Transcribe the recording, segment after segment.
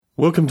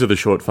Welcome to the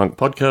Short Funk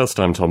Podcast.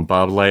 I'm Tom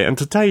Barbalet, and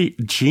today,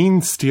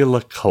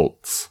 Genestealer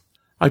cults.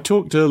 I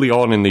talked early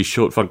on in these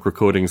Short Funk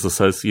recordings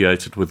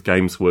associated with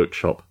Games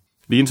Workshop.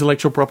 The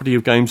intellectual property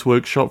of Games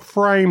Workshop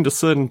framed a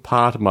certain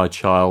part of my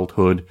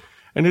childhood,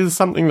 and it is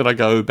something that I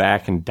go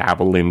back and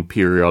dabble in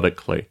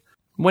periodically.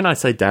 When I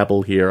say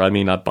dabble here, I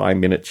mean I buy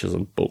miniatures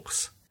and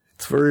books.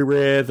 It's very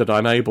rare that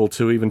I'm able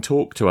to even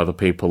talk to other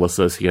people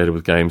associated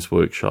with Games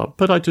Workshop,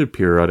 but I do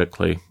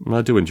periodically, and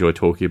I do enjoy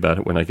talking about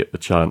it when I get the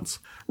chance.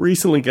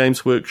 Recently,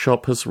 Games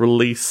Workshop has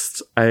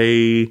released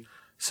a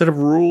set of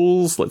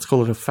rules, let's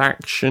call it a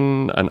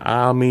faction, an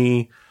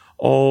army,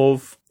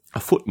 of a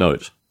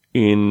footnote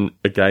in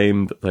a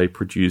game that they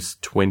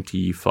produced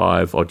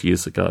 25 odd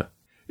years ago.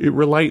 It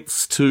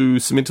relates to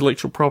some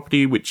intellectual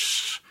property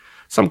which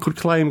some could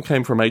claim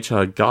came from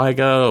H.R.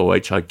 Giger, or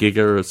H.R.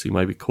 Giger as he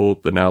may be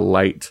called, the now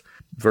late,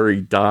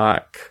 very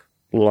dark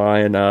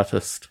lion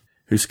artist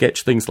who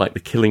sketched things like the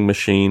Killing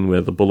Machine,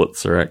 where the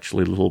bullets are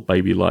actually little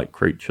baby-like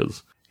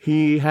creatures.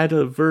 He had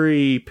a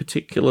very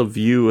particular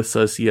view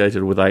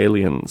associated with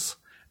aliens,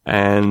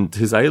 and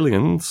his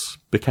aliens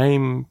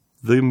became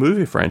the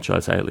movie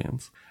franchise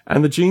Aliens.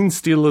 And the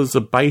Genestealers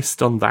are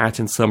based on that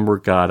in some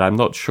regard. I'm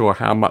not sure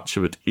how much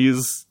of it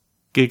is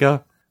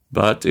Giger,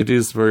 but it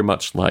is very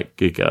much like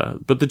Giger.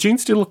 But the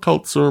Genestealer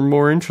cults are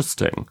more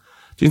interesting.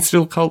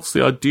 Genestealer cults,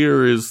 the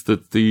idea is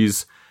that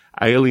these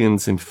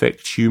aliens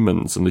infect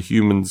humans, and the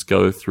humans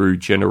go through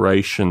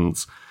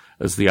generations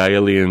as the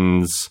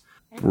aliens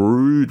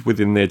brood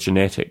within their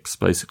genetics,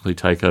 basically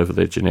take over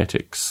their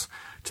genetics,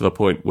 to the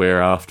point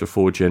where after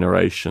 4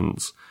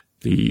 generations,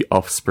 the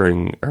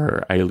offspring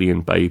are alien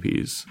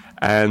babies.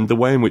 And the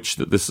way in which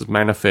that this is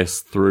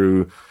manifest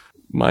through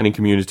mining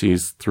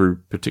communities, through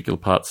particular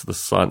parts of the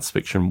science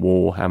fiction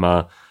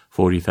Warhammer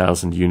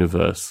 40,000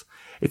 universe,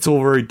 it's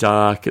all very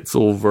dark, it's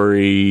all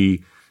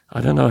very,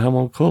 I don't know how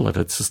I'll call it,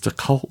 it's just a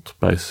cult,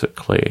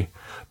 basically.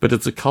 But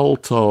it's a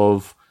cult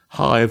of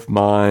hive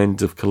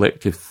mind, of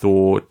collective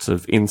thought,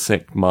 of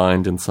insect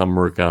mind in some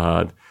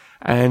regard.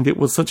 And it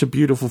was such a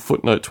beautiful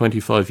footnote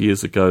 25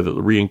 years ago that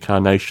the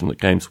reincarnation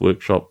that Games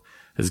Workshop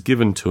has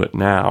given to it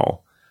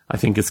now, I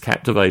think has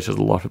captivated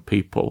a lot of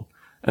people.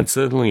 And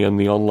certainly in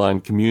the online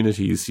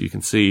communities, you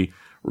can see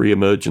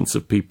re-emergence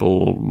of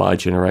people, my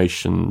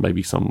generation,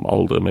 maybe some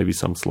older, maybe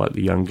some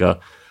slightly younger,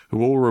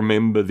 who all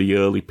remember the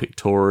early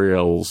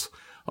pictorials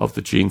of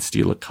the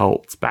Genestealer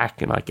cults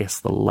back in, I guess,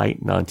 the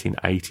late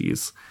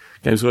 1980s.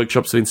 Games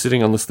Workshop's been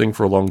sitting on this thing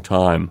for a long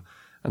time,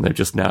 and they've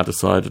just now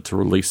decided to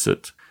release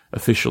it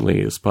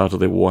officially as part of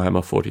their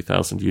Warhammer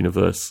 40,000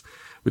 universe,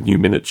 with new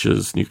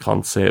miniatures, new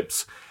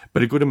concepts,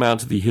 but a good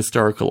amount of the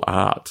historical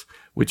art,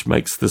 which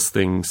makes this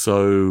thing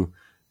so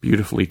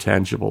beautifully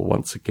tangible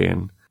once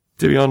again.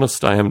 To be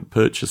honest, I haven't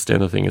purchased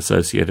anything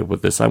associated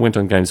with this. I went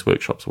on Games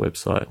Workshop's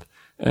website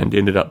and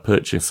ended up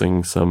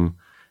purchasing some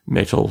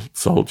metal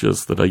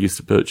soldiers that I used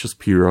to purchase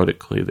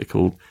periodically. They're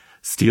called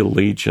Steel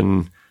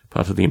Legion,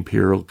 part of the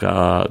Imperial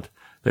Guard.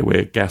 They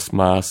wear gas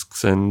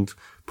masks and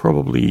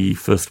probably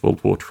First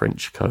World War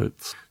trench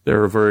coats.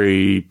 They're a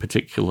very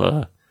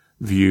particular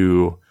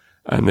view,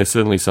 and they're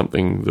certainly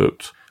something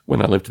that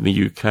when I lived in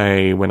the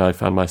UK, when I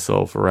found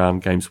myself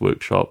around Games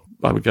Workshop,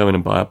 I would go in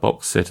and buy a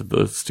box set of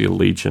the Steel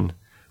Legion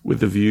with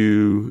the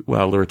view,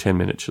 well, there are 10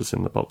 miniatures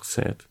in the box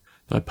set.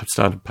 I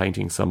started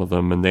painting some of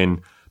them and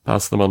then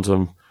passed them on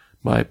to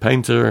my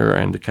painter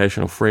and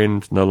occasional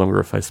friend, no longer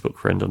a Facebook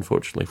friend,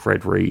 unfortunately,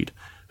 Fred Reed,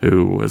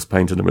 who has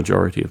painted a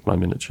majority of my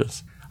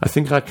miniatures. I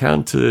think I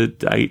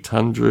counted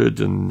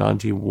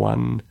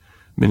 891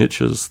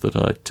 miniatures that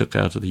I took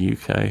out of the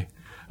UK,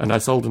 and I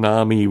sold an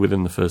army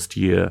within the first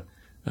year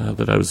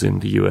that I was in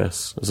the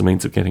US as a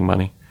means of getting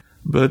money.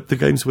 But the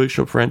Games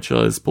Workshop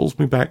franchise pulls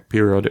me back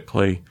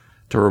periodically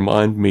to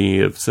remind me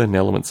of certain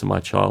elements of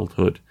my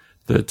childhood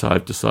that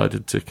I've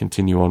decided to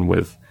continue on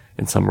with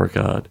in some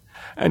regard.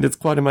 And it's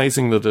quite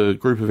amazing that a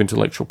group of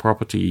intellectual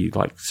property,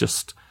 like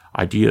just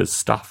ideas,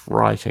 stuff,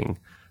 writing,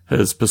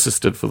 has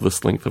persisted for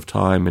this length of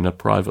time in a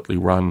privately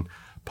run,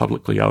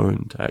 publicly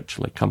owned,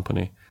 actually,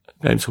 company.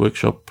 Games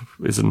Workshop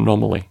is an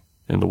anomaly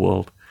in the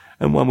world,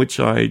 and one which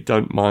I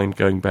don't mind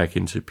going back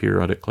into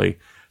periodically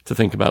to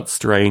think about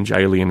strange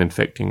alien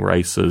infecting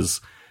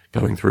races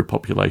going through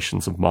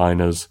populations of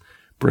miners,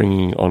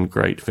 bringing on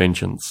great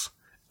vengeance.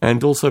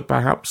 And also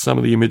perhaps some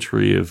of the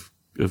imagery of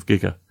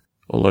Giger.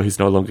 Although he's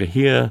no longer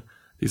here,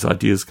 these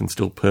ideas can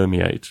still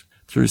permeate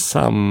through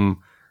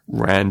some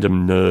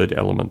random nerd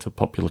element of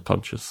popular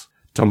conscious.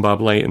 Tom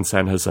Barbalet in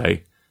San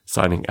Jose,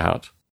 signing out.